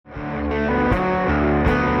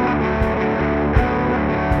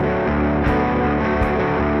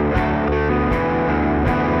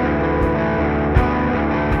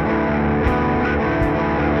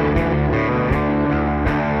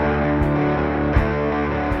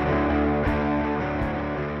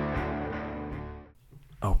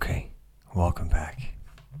Welcome back.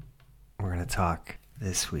 We're going to talk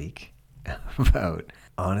this week about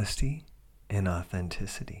honesty and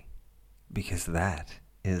authenticity, because that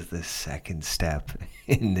is the second step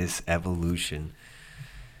in this evolution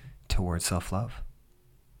towards self-love.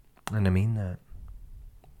 And I mean that.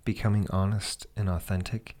 Becoming honest and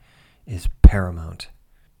authentic is paramount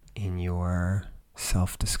in your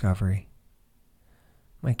self-discovery.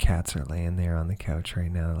 My cats are laying there on the couch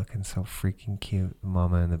right now looking so freaking cute.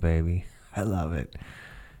 Mama and the baby. I love it.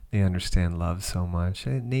 They understand love so much.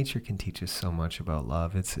 Nature can teach us so much about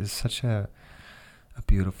love. It's such a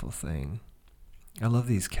beautiful thing. I love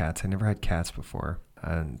these cats. I never had cats before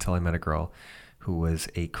until I met a girl who was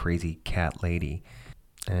a crazy cat lady.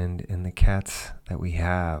 And the cats that we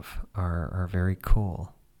have are very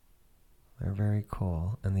cool. They're very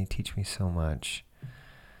cool. And they teach me so much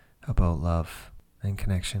about love and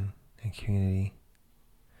connection and community.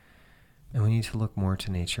 And we need to look more to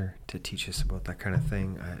nature to teach us about that kind of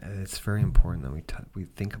thing. It's very important that we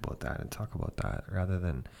think about that and talk about that rather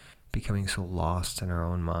than becoming so lost in our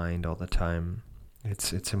own mind all the time.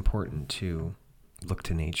 It's important to look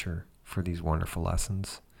to nature for these wonderful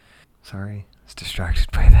lessons. Sorry, I was distracted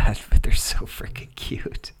by that, but they're so freaking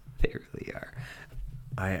cute. They really are.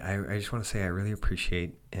 I just want to say I really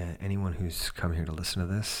appreciate anyone who's come here to listen to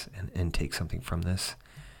this and take something from this.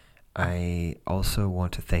 I also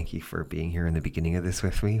want to thank you for being here in the beginning of this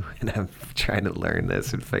with me when I'm trying to learn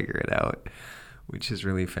this and figure it out, which is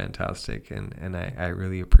really fantastic. And I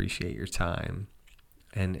really appreciate your time.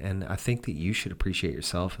 And I think that you should appreciate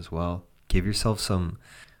yourself as well. Give yourself some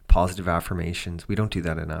positive affirmations. We don't do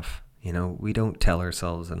that enough. You know, we don't tell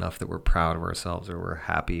ourselves enough that we're proud of ourselves or we're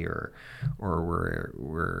happy or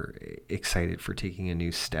we're excited for taking a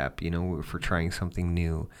new step, you know, for trying something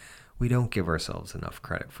new. We don't give ourselves enough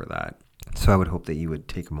credit for that. So I would hope that you would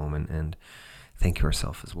take a moment and thank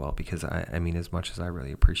yourself as well, because I mean, as much as I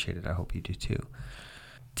really appreciate it, I hope you do too.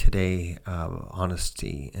 Today,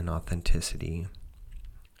 honesty and authenticity,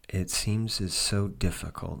 it seems is so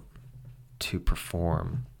difficult to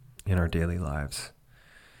perform in our daily lives.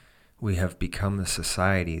 We have become a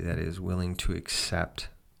society that is willing to accept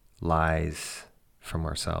lies from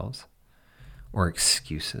ourselves or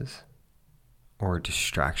excuses or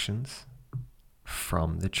distractions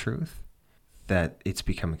from the truth, that it's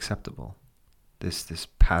become acceptable. This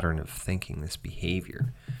pattern of thinking, this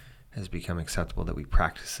behavior has become acceptable, that we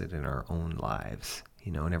practice it in our own lives.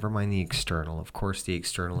 You know, never mind the external. Of course, the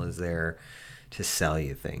external is there to sell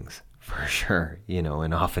you things. For sure, you know,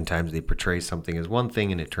 and oftentimes they portray something as one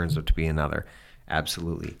thing and it turns out to be another.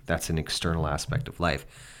 Absolutely. That's an external aspect of life.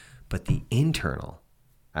 But the internal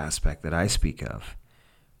aspect that I speak of,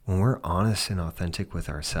 when we're honest and authentic with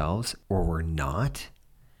ourselves, or we're not,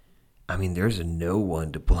 I mean, there's no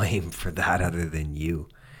one to blame for that other than you.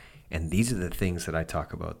 And these are the things that I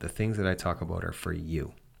talk about. The things that I talk about are for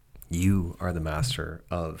you. You are the master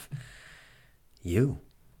of you.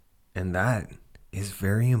 And that is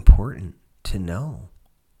very important to know,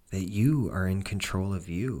 that you are in control of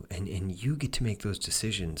you and you get to make those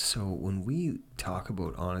decisions. So when we talk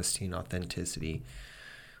about honesty and authenticity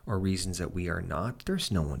or reasons that we are not,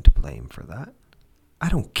 there's no one to blame for that. I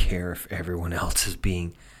don't care if everyone else is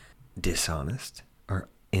being dishonest or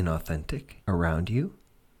inauthentic around you.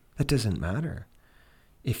 That doesn't matter.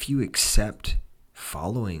 If you accept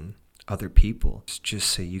following other people just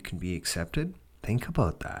so you can be accepted, think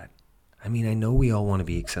about that. I mean, I know we all want to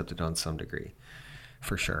be accepted on some degree,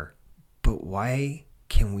 for sure. But why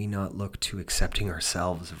can we not look to accepting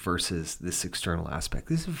ourselves versus this external aspect?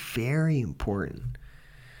 This is very important.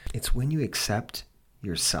 It's when you accept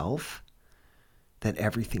yourself that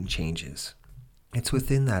everything changes. It's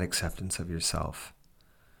within that acceptance of yourself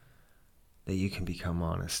that you can become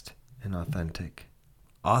honest and authentic.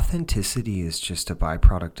 Authenticity is just a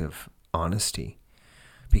byproduct of honesty,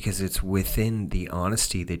 because it's within the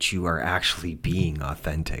honesty that you are actually being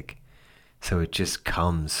authentic. So it just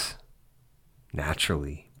comes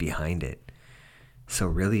naturally behind it. So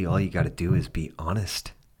really all you got to do is be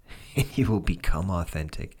honest and you will become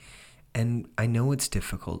authentic. And I know it's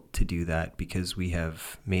difficult to do that because we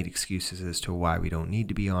have made excuses as to why we don't need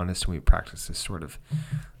to be honest, and we practice this sort of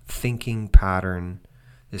thinking pattern,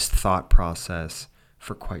 this thought process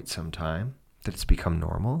for quite some time, that it's become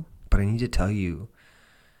normal. But I need to tell you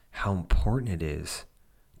how important it is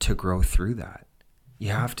to grow through that. You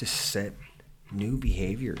have to set new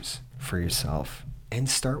behaviors for yourself and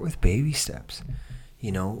start with baby steps.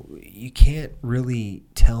 You know, you can't really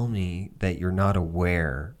tell me that you're not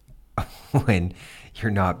aware when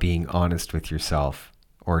you're not being honest with yourself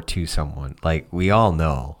or to someone. Like, we all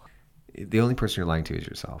know the only person you're lying to is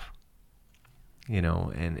yourself.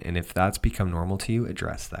 and if that's become normal to you,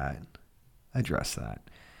 address that.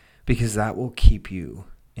 Because that will keep you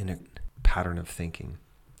in a pattern of thinking.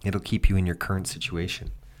 It'll keep you in your current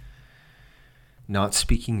situation. Not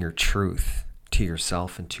speaking your truth to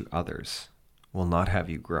yourself and to others will not have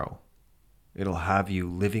you grow. It'll have you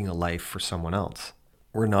living a life for someone else.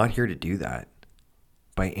 We're not here to do that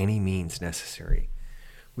by any means necessary.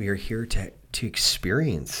 We are here to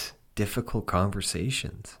experience difficult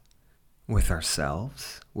conversations with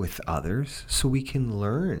ourselves, with others, so we can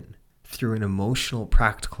learn through an emotional,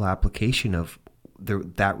 practical application of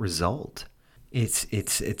that result. It's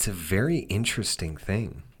a very interesting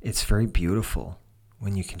thing. It's very beautiful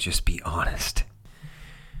when you can just be honest.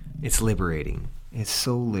 It's liberating. It's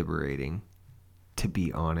so liberating to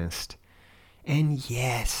be honest. And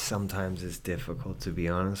yes, sometimes it's difficult to be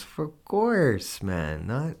honest. Of course, man.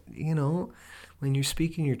 Not, when you're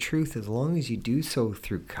speaking your truth, as long as you do so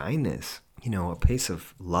through kindness, a place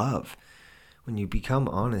of love. When you become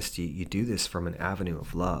honest, you do this from an avenue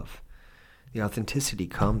of love. The authenticity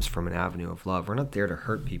comes from an avenue of love. We're not there to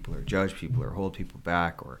hurt people or judge people or hold people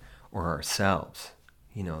back or ourselves.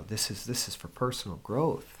 This is for personal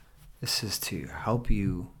growth. This is to help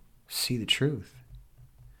you see the truth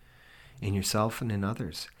in yourself and in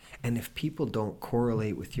others. And if people don't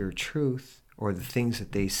correlate with your truth, or the things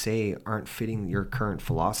that they say aren't fitting your current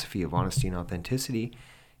philosophy of honesty and authenticity,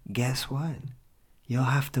 guess what? You'll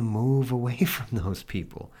have to move away from those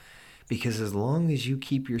people. Because as long as you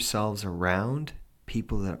keep yourselves around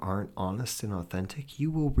people that aren't honest and authentic,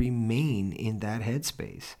 you will remain in that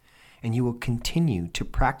headspace. And you will continue to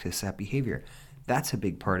practice that behavior. That's a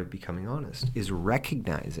big part of becoming honest, is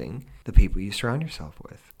recognizing the people you surround yourself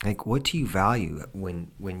with. Like, what do you value?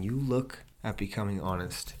 When you look at becoming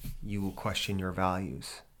honest, you will question your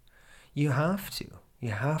values. You have to. You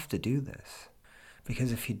have to do this.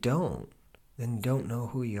 Because if you don't, then you don't know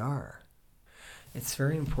who you are. It's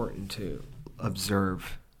very important to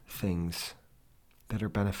observe things that are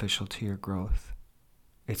beneficial to your growth.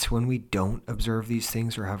 It's when we don't observe these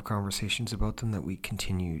things or have conversations about them that we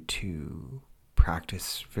continue to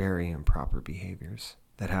practice very improper behaviors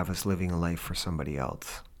that have us living a life for somebody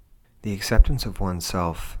else. The acceptance of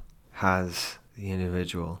oneself has the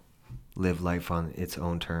individual live life on its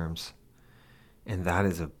own terms. And that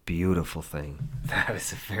is a beautiful thing. That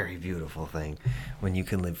is a very beautiful thing. When you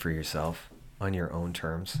can live for yourself on your own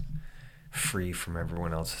terms, free from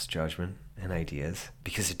everyone else's judgment and ideas,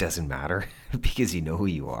 because it doesn't matter, because you know who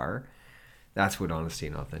you are. That's what honesty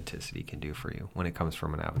and authenticity can do for you when it comes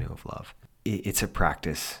from an avenue of love. It's a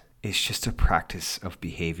practice. It's just a practice of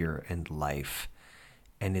behavior and life.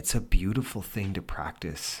 And it's a beautiful thing to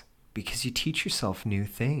practice because you teach yourself new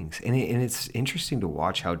things. And it's interesting to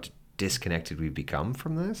watch how disconnected we become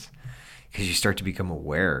from this, because you start to become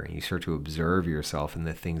aware and you start to observe yourself and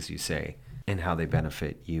the things you say and how they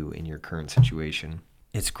benefit you in your current situation.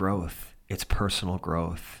 It's growth. It's personal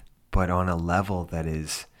growth, but on a level that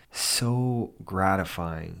is so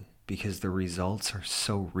gratifying because the results are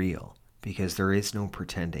so real, because there is no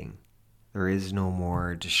pretending. There is no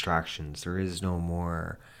more distractions. There is no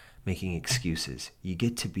more making excuses. You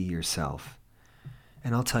get to be yourself.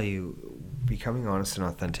 And I'll tell you, becoming honest and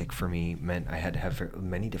authentic for me meant I had to have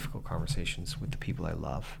many difficult conversations with the people I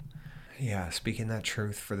love. Yeah, speaking that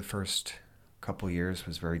truth for the first couple years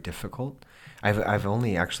was very difficult. I've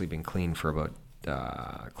only actually been clean for about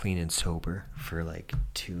clean and sober for like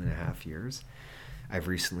 2.5 years. I've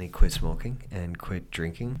recently quit smoking and quit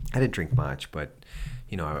drinking. I didn't drink much, but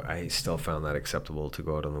I still found that acceptable to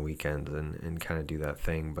go out on the weekends and kind of do that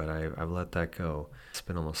thing. But I've let that go. It's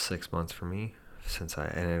been almost 6 months for me since I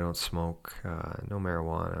don't smoke no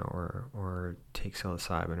marijuana or take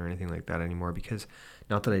psilocybin or anything like that anymore, because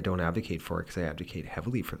not that I don't advocate for it, because I advocate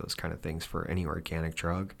heavily for those kind of things, for any organic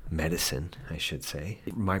drug, medicine, I should say.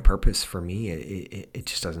 My purpose for me, it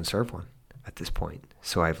just doesn't serve one at this point.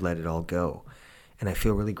 So I've let it all go. And I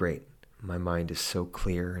feel really great. My mind is so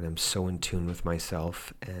clear and I'm so in tune with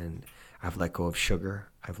myself, and I've let go of sugar.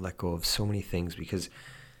 I've let go of so many things because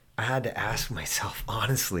I had to ask myself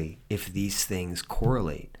honestly if these things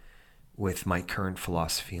correlate with my current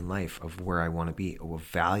philosophy in life of where I want to be, of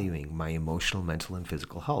valuing my emotional, mental, and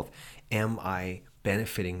physical health. Am I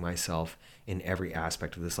benefiting myself in every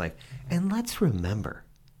aspect of this life? And let's remember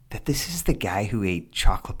that this is the guy who ate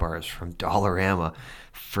chocolate bars from Dollarama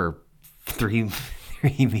for three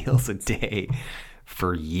meals a day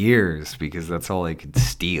for years, because that's all I could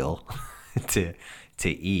steal to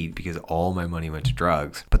eat, because all my money went to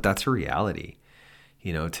drugs. But that's a reality.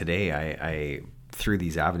 Today I through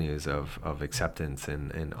these avenues of acceptance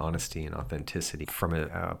and honesty and authenticity from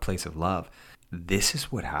a place of love, this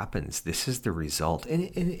is what happens. This is the result. And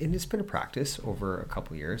it's been a practice over a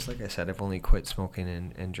couple of years. Like I said, I've only quit smoking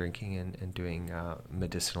and drinking and doing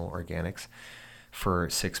medicinal organics for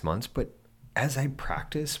 6 months. But as I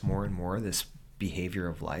practice more and more this behavior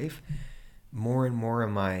of life, more and more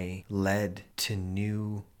am I led to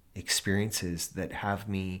new experiences that have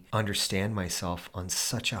me understand myself on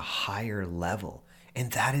such a higher level.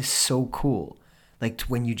 And that is so cool. Like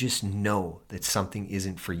when you just know that something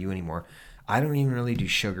isn't for you anymore. I don't even really do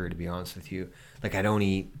sugar, to be honest with you. Like I don't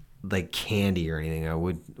eat like candy or anything.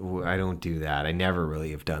 I don't do that. I never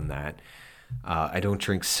really have done that. I don't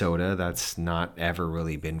drink soda. That's not ever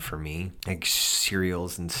really been for me. Like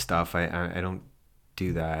cereals and stuff. I don't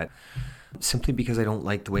do that. Simply because I don't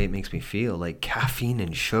like the way it makes me feel. Like caffeine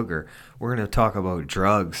and sugar. We're going to talk about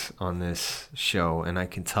drugs on this show, and I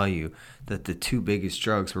can tell you that the two biggest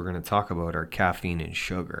drugs we're going to talk about are caffeine and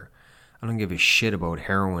sugar. I don't give a shit about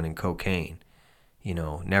heroin and cocaine.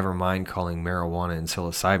 Never mind calling marijuana and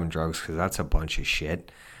psilocybin drugs, because that's a bunch of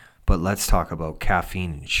shit. But let's talk about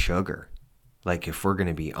caffeine and sugar. Like, if we're going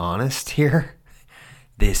to be honest here,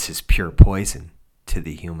 this is pure poison to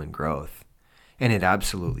the human growth. And it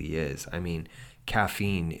absolutely is. I mean,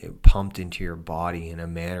 caffeine pumped into your body in a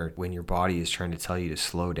manner when your body is trying to tell you to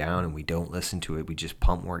slow down and we don't listen to it. We just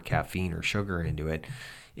pump more caffeine or sugar into it.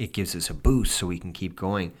 It gives us a boost so we can keep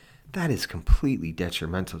going. That is completely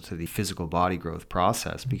detrimental to the physical body growth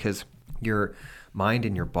process, because your mind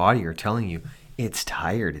and your body are telling you it's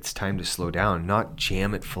tired, it's time to slow down, not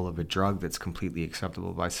jam it full of a drug that's completely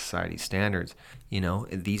acceptable by society standards.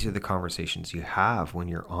 These are the conversations you have when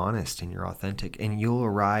you're honest and you're authentic, and you'll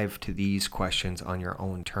arrive to these questions on your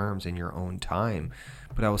own terms in your own time.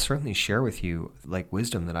 But I will certainly share with you like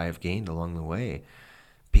wisdom that I have gained along the way,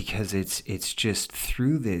 because it's just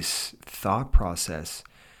through this thought process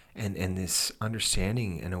and this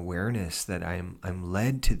understanding and awareness that I'm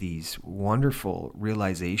led to these wonderful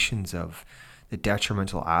realizations of the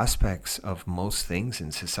detrimental aspects of most things in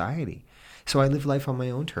society. So I live life on my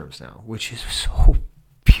own terms now, which is so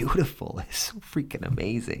beautiful. It's so freaking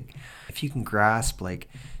amazing. If you can grasp like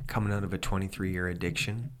coming out of a 23-year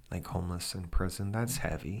addiction, like homeless in prison, that's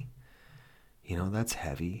heavy. That's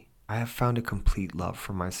heavy. I have found a complete love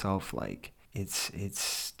for myself. Like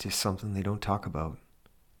it's just something they don't talk about,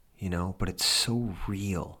 but it's so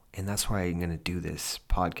real. And that's why I'm going to do this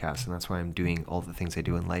podcast. And that's why I'm doing all the things I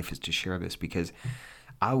do in life, is to share this, because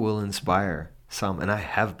I will inspire some, and I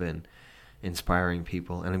have been inspiring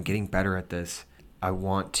people, and I'm getting better at this. I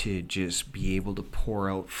want to just be able to pour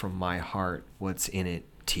out from my heart what's in it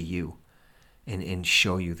to you, and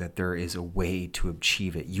show you that there is a way to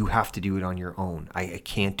achieve it. You have to do it on your own. I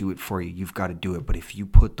can't do it for you. You've got to do it. But if you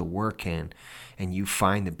put the work in and you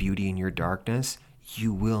find the beauty in your darkness,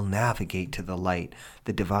 you will navigate to the light.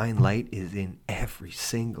 The divine light is in every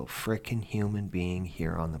single frickin' human being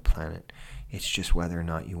here on the planet. It's just whether or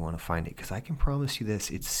not you want to find it. Because I can promise you this,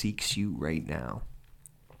 it seeks you right now.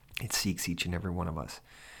 It seeks each and every one of us.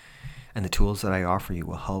 And the tools that I offer you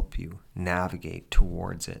will help you navigate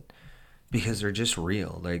towards it. Because they're just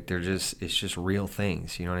real. Like it's just real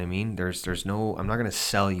things. You know what I mean? There's no, I'm not going to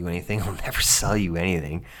sell you anything. I'll never sell you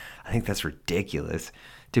anything. I think that's ridiculous.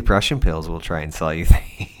 Depression pills will try and sell you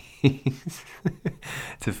things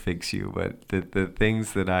to fix you. But the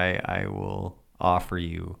things that I will offer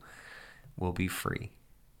you will be free.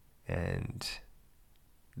 And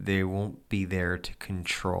they won't be there to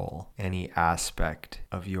control any aspect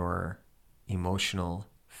of your emotional,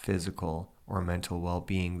 physical, or mental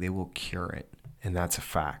well-being. They will cure it. And that's a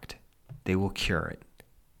fact. They will cure it.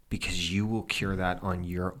 Because you will cure that on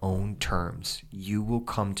your own terms. You will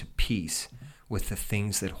come to peace with the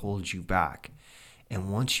things that hold you back.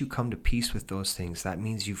 And once you come to peace with those things, that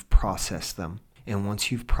means you've processed them. And once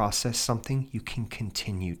you've processed something, you can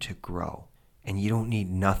continue to grow. And you don't need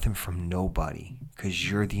nothing from nobody, because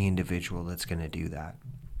you're the individual that's going to do that.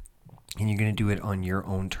 And you're going to do it on your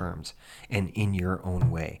own terms and in your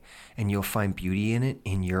own way. And you'll find beauty in it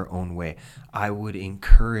in your own way. I would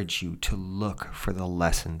encourage you to look for the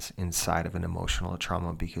lessons inside of an emotional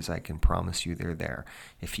trauma, because I can promise you they're there.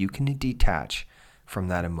 If you can detach from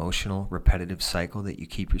that emotional repetitive cycle that you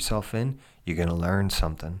keep yourself in, you're going to learn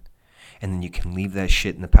something. And then you can leave that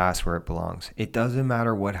shit in the past where it belongs. It doesn't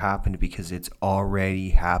matter what happened, because it's already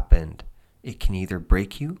happened. It can either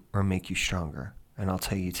break you or make you stronger. And I'll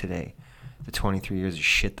tell you today, the 23 years of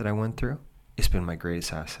shit that I went through, it's been my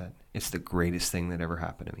greatest asset. It's the greatest thing that ever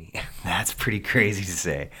happened to me. That's pretty crazy to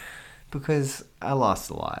say, because I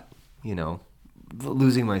lost a lot.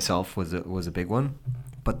 Losing myself was a big one.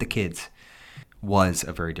 But the kids, was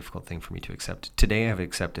a very difficult thing for me to accept. Today I've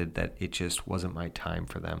accepted that it just wasn't my time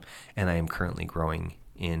for them, and I am currently growing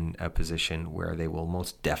in a position where they will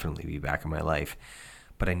most definitely be back in my life.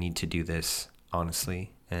 But I need to do this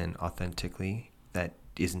honestly and authentically. That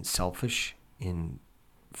isn't selfish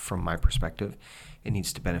from my perspective. It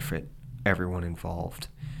needs to benefit everyone involved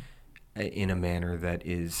in a manner that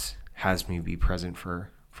has me be present for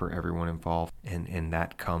everyone involved, and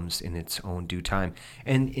that comes in its own due time.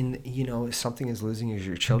 And something as losing as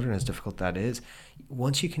your children, as difficult that is,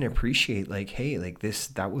 once you can appreciate, like, hey, like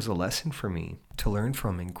that was a lesson for me to learn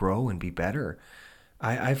from and grow and be better.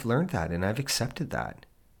 I've learned that, and I've accepted that.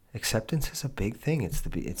 Acceptance is a big thing. It's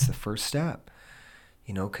the first step,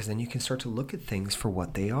 because then you can start to look at things for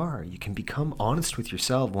what they are. You can become honest with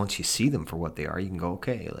yourself once you see them for what they are. You can go,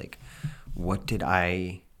 okay, like,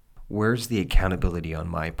 where's the accountability on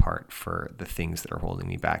my part for the things that are holding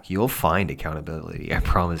me back? You'll find accountability, I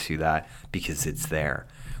promise you that, because it's there.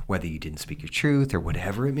 Whether you didn't speak your truth or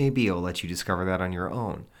whatever it may be, I'll let you discover that on your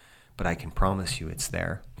own. But I can promise you it's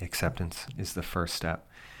there. Acceptance is the first step.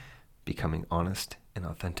 Becoming honest and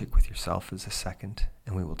authentic with yourself is the second.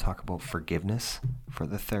 And we will talk about forgiveness for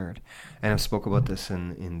the third. And I've spoke about this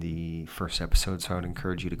in the first episode, so I would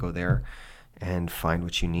encourage you to go there and find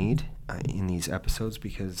what you need in these episodes,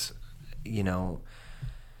 because I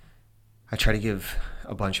try to give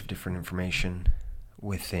a bunch of different information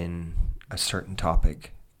within a certain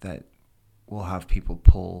topic that will have people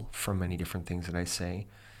pull from many different things that I say.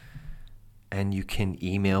 And you can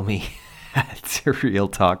email me at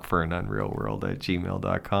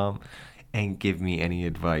realtalkforanunrealworld@gmail.com and give me any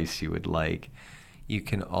advice you would like. You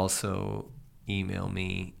can also email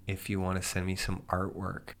me if you want to send me some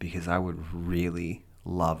artwork, because I would really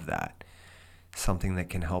love that. Something that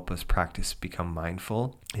can help us practice, become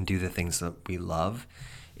mindful, and do the things that we love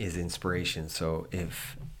is inspiration. So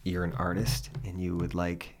if you're an artist and you would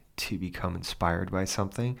like to become inspired by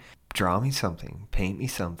something, draw me something, paint me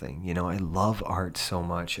something. I love art so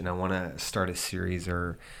much, and I want to start a series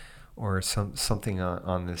or something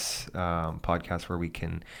on this podcast where we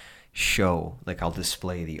can show, like, I'll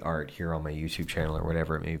display the art here on my YouTube channel or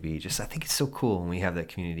whatever it may be. I think it's so cool when we have that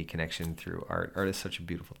community connection through art. Art is such a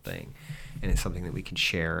beautiful thing, and it's something that we can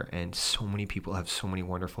share, and so many people have so many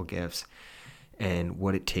wonderful gifts, and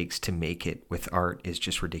what it takes to make it with art is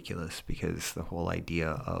just ridiculous, because the whole idea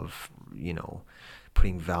of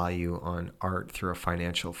putting value on art through a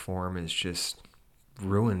financial form is just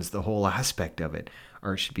ruins the whole aspect of it.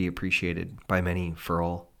 Art should be appreciated by many for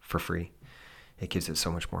all, for free. It gives it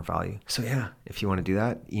so much more value. So yeah, if you want to do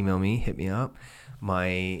that, email me, hit me up.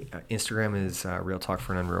 My Instagram is Real Talk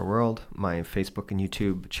for an Unreal World. My Facebook and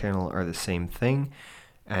YouTube channel are the same thing.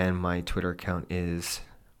 And my Twitter account is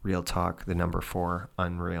Real Talk, 4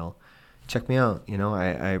 Unreal. Check me out.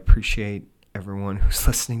 I appreciate everyone who's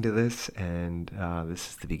listening to this. And this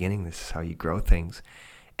is the beginning. This is how you grow things.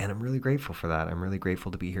 And I'm really grateful for that. I'm really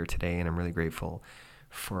grateful to be here today. And I'm really grateful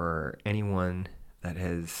for anyone that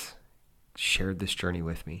has shared this journey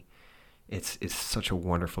with me. It's such a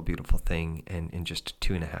wonderful, beautiful thing. And just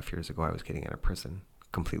 2.5 years ago, I was getting out of prison,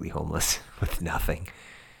 completely homeless with nothing.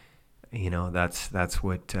 That's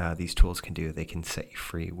what these tools can do. They can set you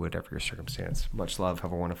free, whatever your circumstance. Much love.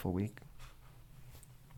 Have a wonderful week.